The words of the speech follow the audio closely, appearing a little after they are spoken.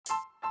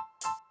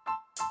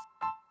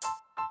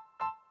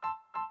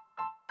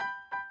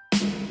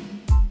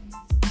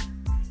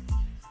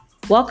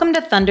Welcome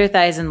to Thunder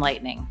Thighs and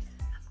Lightning,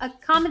 a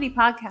comedy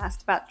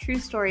podcast about true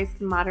stories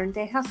in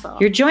modern-day hustle.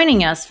 You're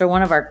joining us for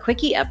one of our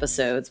Quickie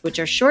episodes, which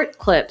are short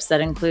clips that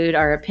include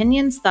our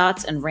opinions,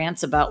 thoughts, and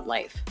rants about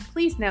life.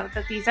 Please note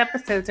that these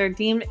episodes are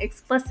deemed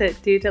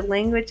explicit due to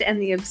language and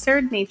the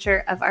absurd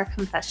nature of our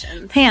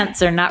confessions.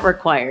 Pants are not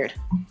required.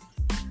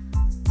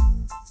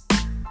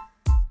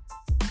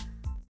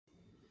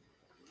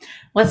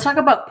 Let's talk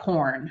about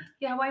porn.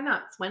 Yeah, why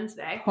not? It's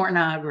Wednesday.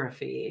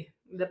 Pornography.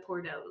 The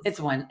pornos. It's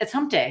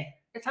hump day.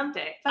 It's hump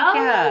day. Fuck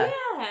yeah.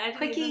 yeah.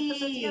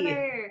 Quickie.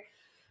 Together.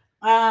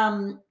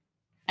 I'm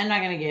not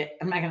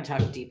gonna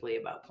talk deeply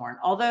about porn.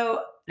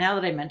 Although now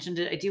that I mentioned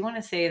it, I do want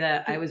to say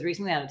that I was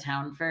recently out of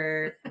town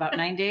for about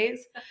 9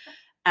 days.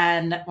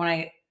 And when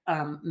I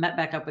met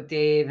back up with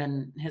Dave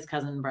and his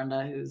cousin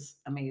Brenda, who's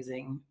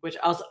amazing, which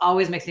also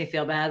always makes me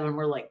feel bad when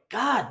we're like,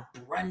 God,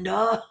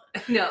 Brenda.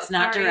 No, it's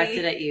not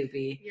directed at you,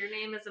 B. Your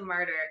name is a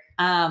martyr.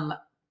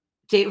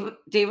 Dave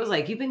was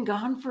like, you've been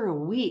gone for a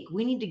week.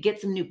 We need to get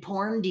some new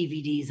porn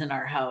DVDs in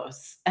our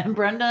house. And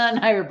Brenda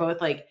and I were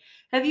both like,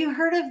 have you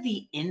heard of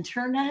the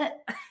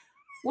internet?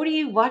 What are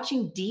you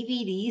watching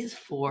DVDs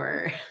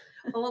for?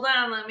 Hold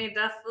on, let me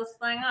dust this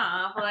thing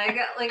off. Like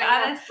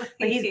honestly.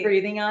 Like he's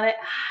breathing on it.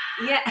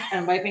 Yeah.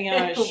 And wiping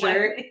it on his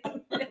shirt.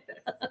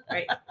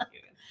 Right.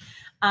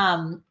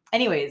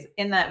 Anyways,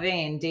 in that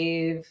vein,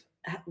 Dave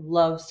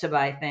loves to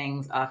buy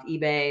things off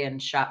eBay and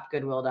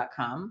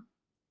shopgoodwill.com.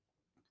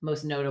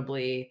 Most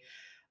notably,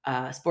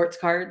 sports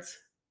cards,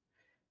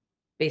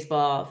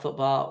 baseball,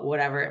 football,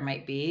 whatever it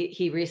might be.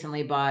 He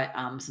recently bought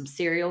some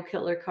serial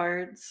killer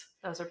cards.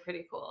 Those are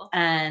pretty cool.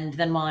 And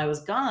then while I was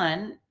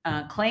gone,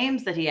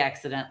 claims that he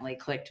accidentally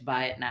clicked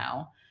buy it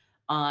now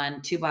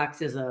on 2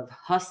 boxes of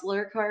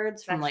Hustler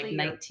cards from like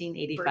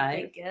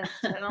 1985. Gift.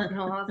 I don't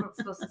know. I wasn't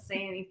supposed to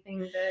say anything,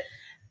 but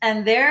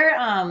and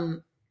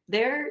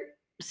they're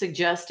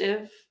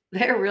suggestive.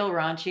 They're real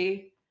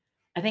raunchy.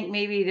 I think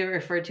maybe they're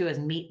referred to as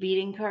meat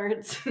beating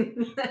cards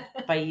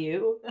by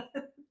you.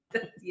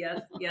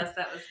 Yes,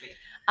 that was me.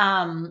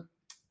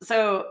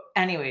 So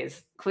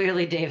anyways,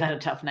 clearly Dave had a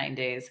tough 9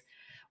 days.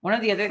 One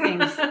of the other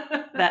things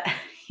that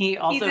he's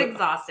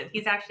exhausted.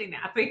 He's actually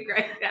napping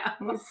right now.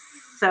 He's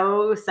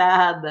so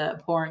sad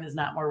that porn is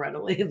not more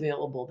readily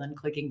available than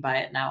clicking buy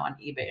it now on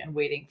eBay and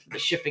waiting for the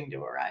shipping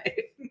to arrive.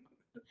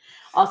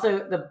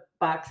 Also,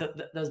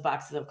 those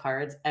boxes of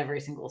cards, every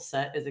single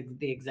set is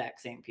the exact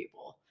same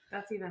people.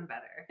 That's even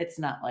better. It's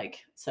not like,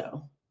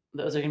 so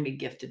those are going to be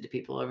gifted to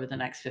people over the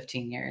next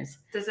 15 years.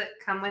 Does it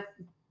come with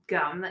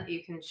gum that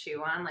you can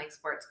chew on, like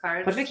sports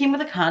cards? What if it came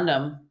with a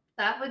condom?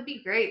 That would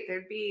be great.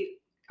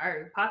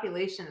 Our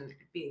population would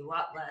be a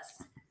lot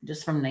less.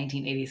 Just from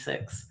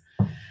 1986.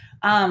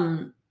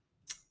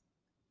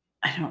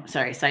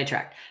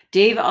 Sidetrack.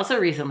 Dave also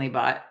recently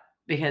bought,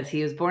 because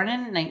he was born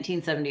in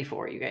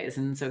 1974, you guys.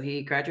 And so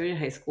he graduated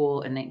high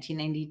school in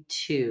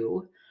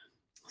 1992.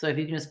 So if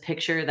you can just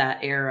picture that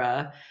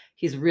era,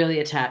 he's really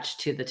attached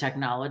to the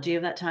technology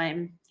of that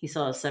time. He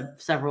still has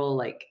several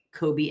like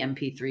Kobe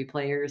MP3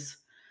 players,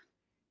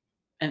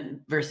 and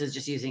versus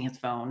just using his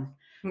phone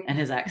and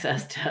his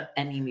access to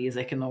any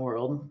music in the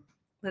world.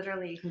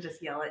 Literally, you can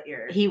just yell at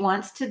your. He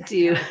wants to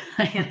do.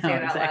 I can't say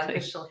it out loud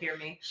because she'll hear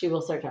me. She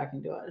will start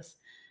talking to us.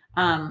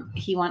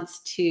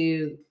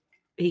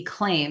 He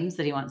claims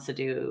that he wants to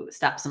do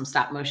some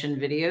stop motion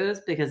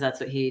videos because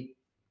that's what he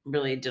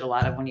really did a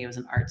lot of when he was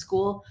in art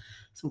school.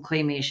 Some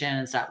claymation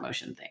and stop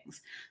motion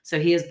things. So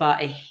he has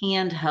bought a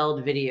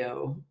handheld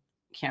video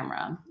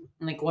camera,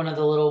 like one of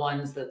the little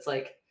ones that's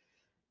like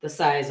the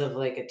size of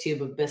like a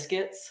tube of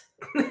biscuits.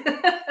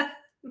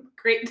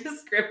 Great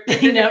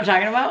description. You know what I'm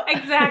talking about?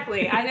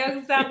 Exactly. I know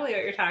exactly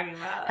what you're talking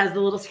about. Has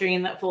the little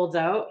screen that folds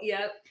out.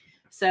 Yep.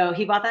 So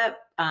he bought that.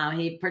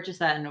 He purchased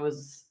that and it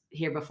was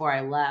here before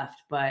I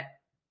left. But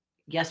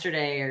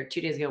yesterday or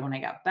 2 days ago when I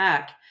got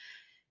back,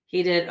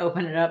 he did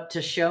open it up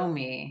to show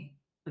me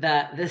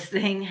that this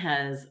thing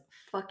has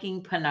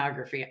fucking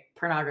pornography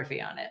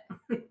on it.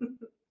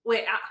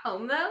 Wait, at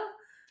home though?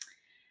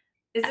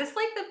 Is this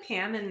like the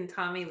Pam and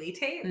Tommy Lee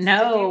tapes?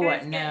 No, Did you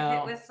guys get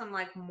hit with some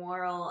like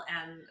moral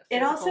and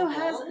it also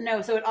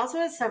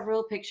has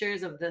several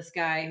pictures of this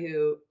guy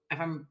who, if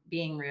I'm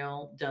being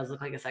real, does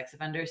look like a sex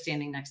offender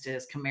standing next to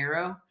his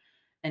Camaro.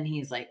 And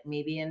he's like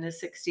maybe in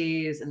his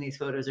 60s. And these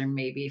photos are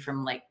maybe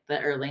from like the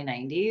early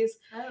 90s.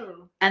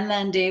 Oh. And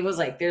then Dave was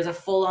like, there's a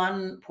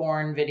full-on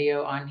porn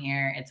video on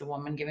here. It's a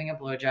woman giving a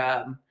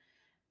blowjob.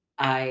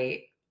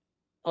 He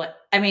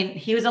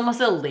was almost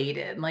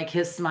elated. Like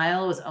his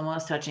smile was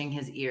almost touching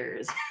his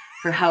ears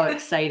for how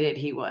excited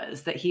he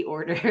was that he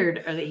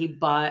ordered or that he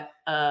bought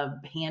a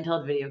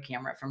handheld video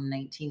camera from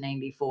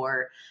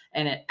 1994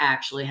 and it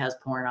actually has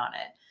porn on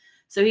it.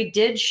 So he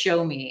did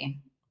show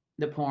me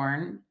the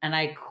porn, and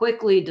I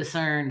quickly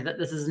discerned that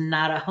this is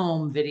not a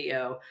home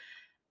video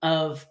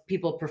of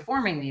people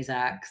performing these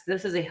acts.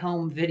 This is a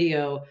home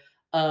video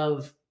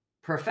of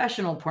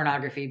professional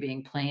pornography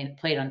being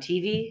played on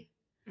TV.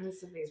 And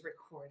this is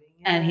recording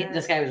it. And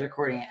this guy was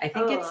recording it. I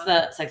think it's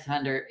the sex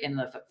offender in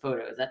the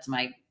photos. That's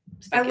my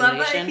speculation. I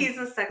love that he's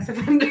a sex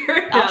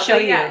offender. I'll show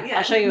you.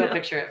 I'll show you a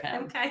picture of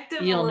him. I'm kind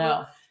of You'll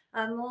know.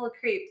 I'm a little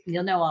creeped.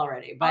 You'll know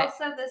already. But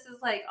also, this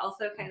is like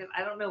also kind of,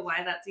 I don't know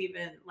why that's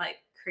even like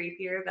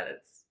creepier that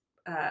it's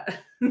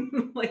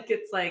like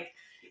it's like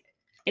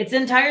it's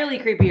entirely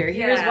creepier.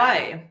 Here's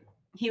why.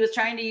 He was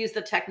trying to use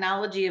the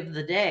technology of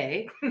the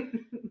day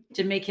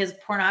to make his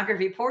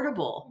pornography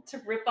portable. To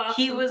rip off.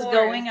 He was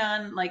going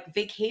on like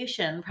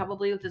vacation,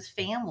 probably with his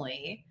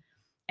family.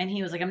 And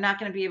he was like, I'm not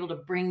going to be able to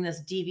bring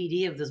this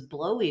DVD of this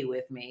blowy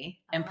with me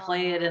and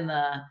play it in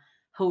the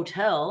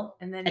hotel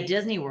and then at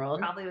Disney World.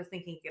 Probably was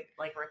thinking he could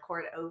like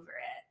record over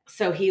it.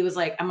 So he was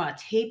like, I'm going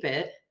to tape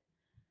it.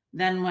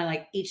 Then when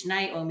like each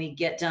night when we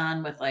get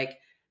done with like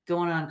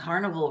going on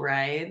carnival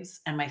rides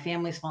and my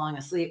family's falling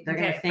asleep, they're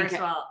going to think. First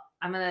of all,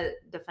 I'm going to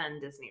defend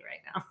Disney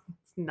right now.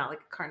 It's not like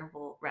a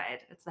carnival ride.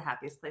 It's the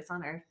happiest place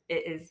on earth.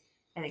 It is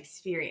an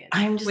experience.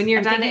 When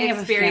you're done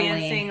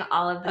experiencing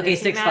all of the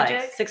Disney magic.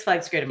 Flags. Six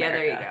Flags Great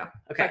America. Yeah, there you go.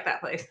 Okay. Fuck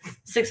that place.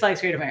 Six Flags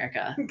Great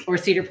America. Or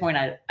Cedar Point,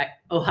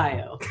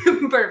 Ohio.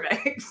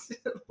 Perfect.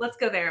 Let's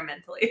go there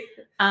mentally.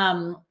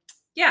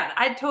 Yeah,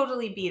 I'd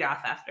totally beat off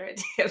after a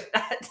day of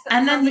that.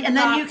 And then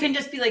you can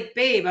just be like,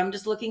 babe, I'm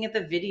just looking at the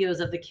videos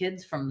of the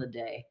kids from the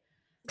day.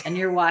 And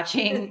you're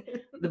watching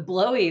the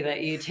blowy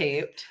that you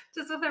taped.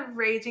 Just with a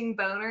raging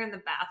boner in the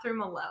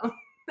bathroom alone.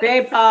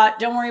 Babe,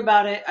 don't worry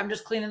about it. I'm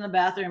just cleaning the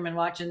bathroom and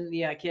watching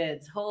the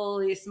kids.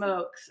 Holy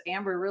smokes.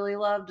 Amber really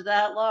loved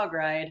that log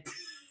ride.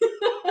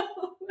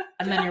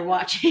 And then you're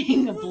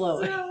watching a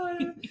blowy.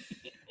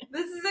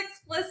 This is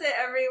explicit,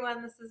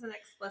 everyone. This is an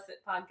explicit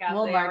podcast.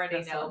 We'll they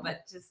already know, one.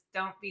 But just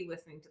don't be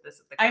listening to this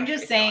at the I'm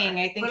just saying,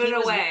 store. I think Put he it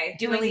was away.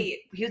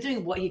 he was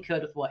doing what he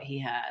could with what he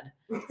had.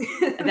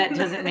 That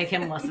doesn't make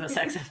him less of a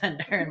sex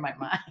offender in my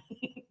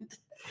mind.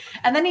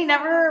 And then he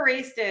never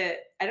erased it.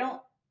 I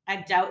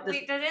doubt this.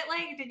 Wait,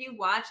 did you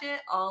watch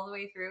it all the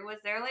way through? Was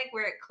there like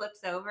where it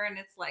clips over and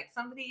it's like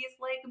somebody's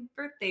like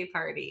birthday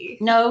party?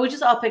 No, it was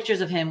just all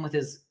pictures of him with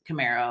his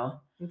Camaro.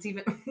 It's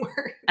even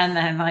worse.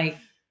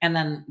 And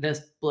then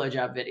this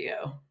blowjob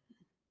video.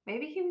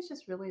 Maybe he was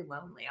just really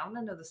lonely. I want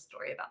to know the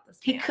story about this.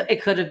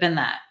 It could have been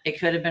that.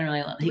 It could have been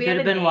really lonely. He could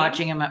have been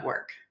watching him at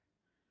work.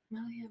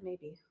 Oh yeah,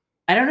 maybe.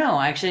 I don't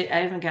know. Actually, I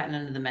haven't gotten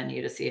into the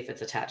menu to see if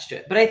it's attached to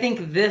it. But I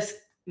think this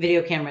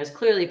video camera has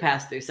clearly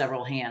passed through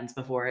several hands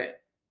before it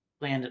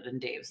landed in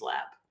Dave's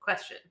lap.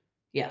 Question.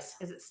 Yes.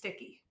 Is it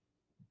sticky?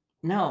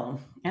 No,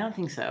 I don't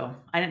think so.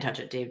 I didn't touch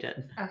it. Dave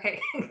did.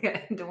 Okay.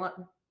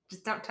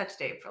 Just don't touch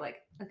Dave for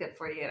like a good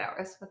 48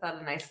 hours without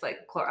a nice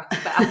like Clorox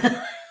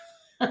bath.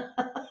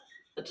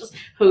 Just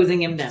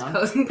hosing him down.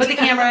 Put the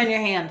camera in your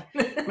hand.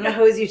 I'm going to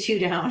hose you two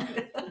down.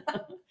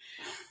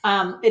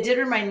 It did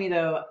remind me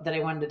though that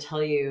I wanted to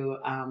tell you,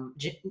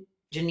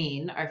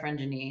 Janine, our friend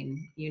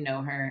Janine, you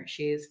know her.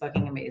 She's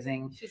fucking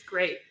amazing. She's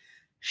great.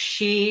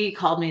 She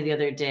called me the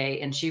other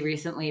day and she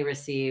recently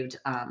received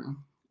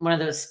one of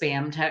those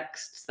spam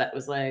texts that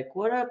was like,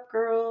 what up,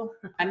 girl?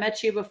 I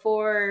met you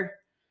before.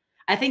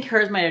 I think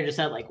hers might have just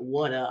said like,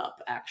 what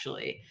up,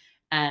 actually.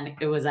 And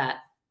it was at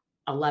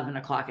 11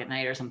 o'clock at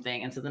night or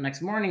something. And so the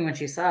next morning when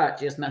she saw it,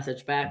 she just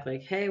messaged back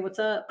like, hey, what's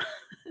up?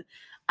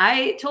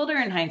 I told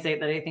her in hindsight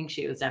that I think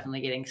she was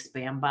definitely getting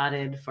spam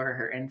botted for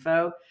her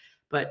info,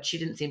 but she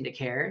didn't seem to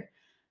care.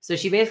 So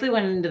she basically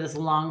went into this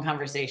long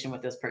conversation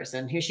with this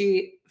person who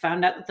she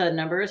found out that the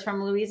number is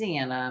from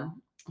Louisiana.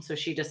 So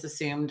she just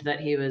assumed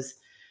that he was,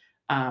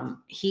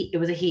 it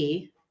was a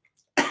he.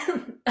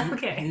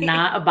 Okay.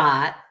 Not a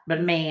bot, but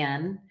a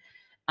man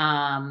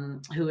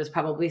who was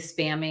probably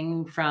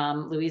spamming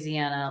from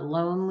Louisiana,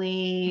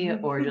 lonely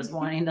or just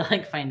wanting to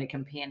like find a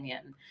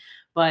companion.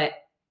 But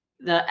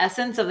the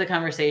essence of the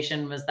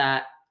conversation was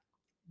that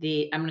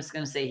I'm just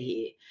going to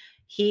say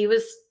he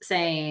was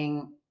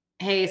saying,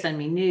 hey, send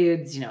me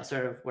nudes,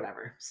 sort of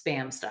whatever,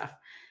 spam stuff.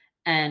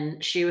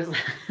 And she was,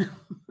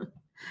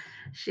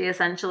 she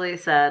essentially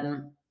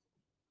said,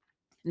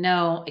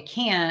 no, I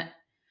can't.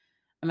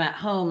 I'm at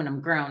home and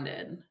I'm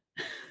grounded.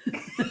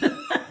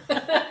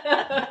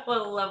 I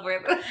love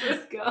where this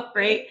is going.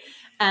 Right?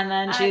 And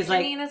then she's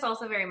like, Janine is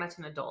also very much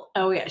an adult.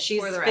 Oh yeah,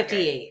 she's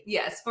 58.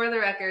 Yes, for the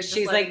record.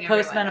 She's like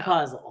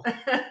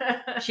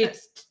postmenopausal. She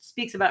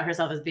speaks about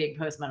herself as being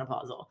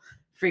postmenopausal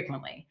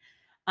frequently.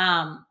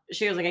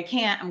 She was like, I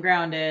can't, I'm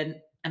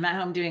grounded. I'm at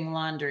home doing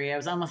laundry. I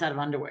was almost out of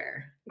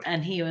underwear.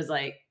 And he was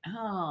like,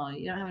 oh,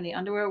 you don't have any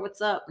underwear?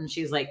 What's up? And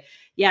she's like,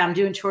 yeah, I'm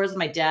doing chores with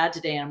my dad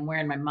today and I'm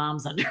wearing my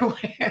mom's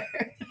underwear.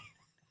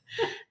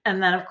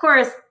 And then of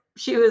course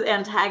she was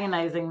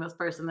antagonizing this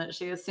person that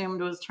she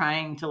assumed was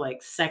trying to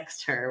like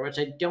sext her, which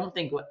I don't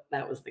think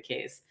that was the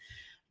case.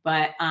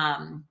 But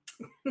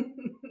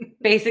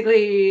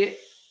basically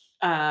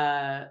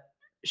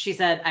she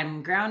said,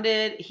 I'm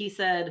grounded. He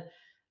said,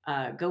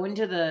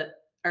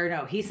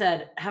 he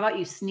said, how about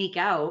you sneak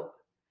out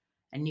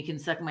and you can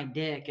suck my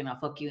dick and I'll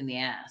fuck you in the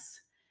ass.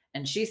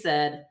 And she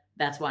said,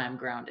 that's why I'm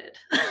grounded.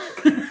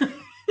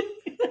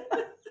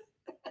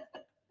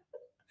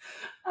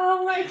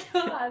 Oh my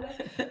God.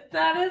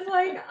 That is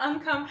like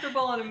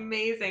uncomfortable and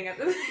amazing at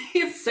the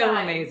same So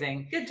time.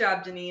 Amazing. Good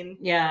job, Janine.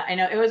 Yeah, I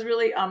know. It was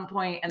really on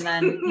point. And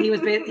then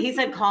he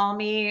said, call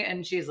me.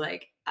 And she's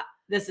like,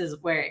 this is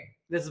where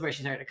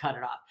she started to cut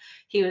it off.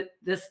 The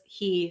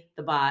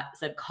bot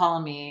said,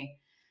 call me.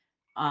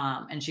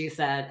 And she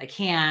said, I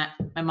can't,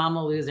 my mom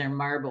will lose her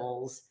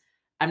marbles.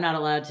 I'm not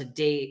allowed to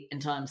date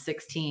until I'm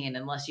 16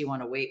 unless you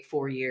want to wait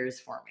 4 years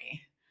for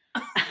me.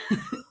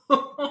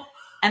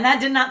 And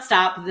that did not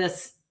stop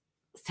this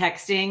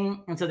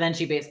texting. And so then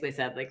she basically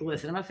said, like,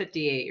 listen, I'm a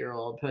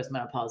 58-year-old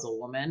postmenopausal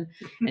woman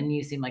and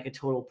you seem like a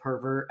total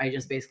pervert. I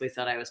just basically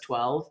said I was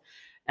 12.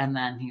 And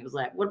then he was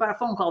like, what about a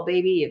phone call,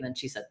 baby? And then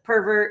she said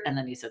pervert. And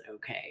then he said,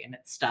 okay. And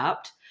it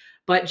stopped.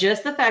 But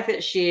just the fact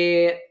that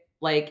she,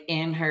 like,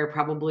 in her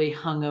probably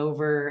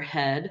hungover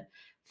head,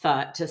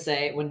 thought to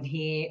say when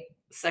he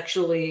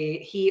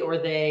or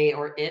they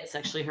or it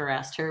sexually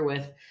harassed her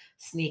with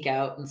sneak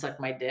out and suck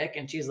my dick,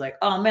 and she's like,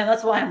 oh man,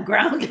 that's why I'm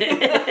grounded.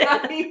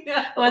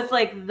 It was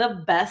like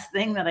the best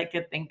thing that I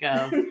could think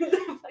of.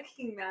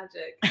 Fucking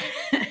magic.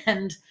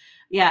 And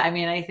yeah, I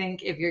mean, I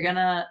think if you're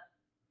gonna,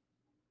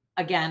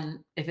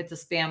 again, if it's a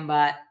spam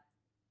bot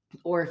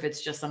or if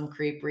it's just some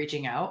creep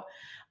reaching out,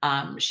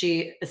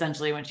 she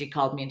essentially, when she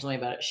called me and told me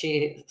about it,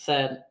 she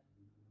said,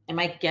 am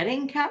I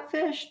getting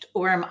catfished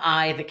or am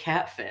I the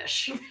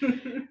catfish?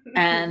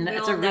 And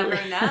it's a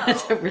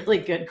really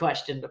good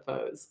question to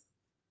pose.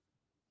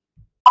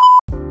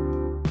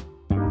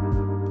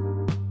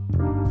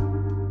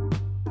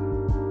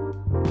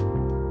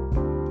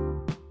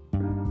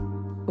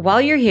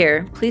 While you're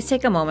here, please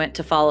take a moment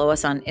to follow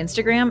us on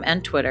Instagram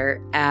and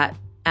Twitter at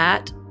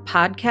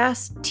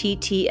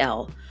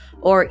podcastttl,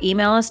 or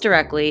email us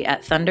directly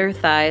at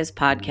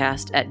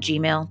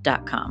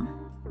thunderthighespodcast@gmail.com.